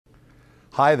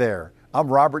Hi there, I'm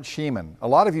Robert Shemin. A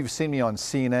lot of you have seen me on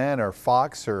CNN or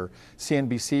Fox or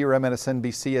CNBC or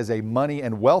MSNBC as a money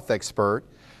and wealth expert,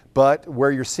 but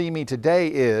where you're seeing me today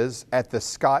is at the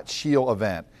Scheel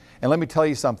event. And let me tell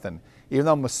you something, even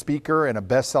though I'm a speaker and a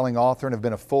best-selling author and have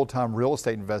been a full-time real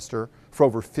estate investor for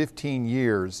over 15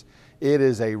 years, it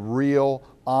is a real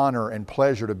honor and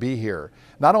pleasure to be here.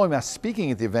 Not only am I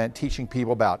speaking at the event, teaching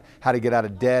people about how to get out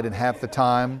of debt in half the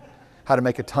time, how to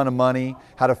make a ton of money,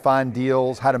 how to find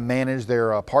deals, how to manage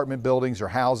their apartment buildings or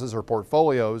houses or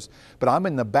portfolios, but I'm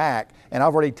in the back and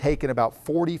I've already taken about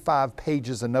 45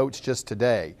 pages of notes just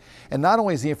today. And not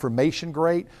only is the information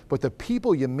great, but the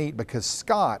people you meet, because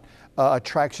Scott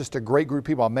attracts just a great group of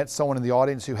people. I met someone in the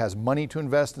audience who has money to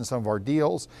invest in some of our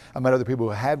deals. I met other people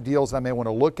who have deals that I may want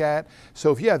to look at.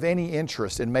 So if you have any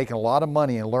interest in making a lot of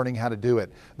money and learning how to do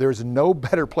it, there's no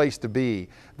better place to be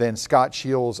than Scott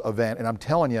Sheel's event. And I'm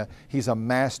telling you, he's a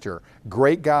master.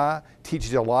 Great guy,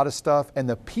 teaches you a lot of stuff, and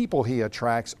the people he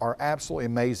attracts are absolutely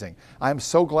amazing. I'm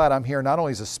so glad I'm here not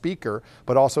only as a speaker,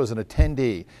 but also as an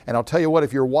attendee. And I'll tell you what,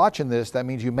 if you're watching this, that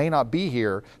means you may not be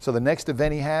here. So the next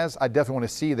event he has, I definitely want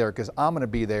to see you there, because I'm going to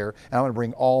be there and I'm going to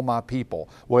bring all my people,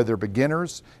 whether they're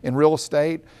beginners in real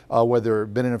estate, whether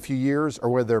they've been in a few years, or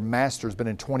whether they're masters, been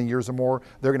in 20 years or more.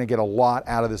 They're going to get a lot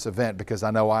out of this event because I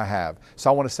know I have.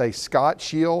 So I want to say, Scott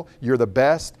Scheel, you're the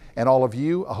best, and all of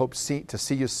you, I hope to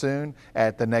see you soon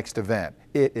at the next event.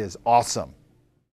 It is awesome.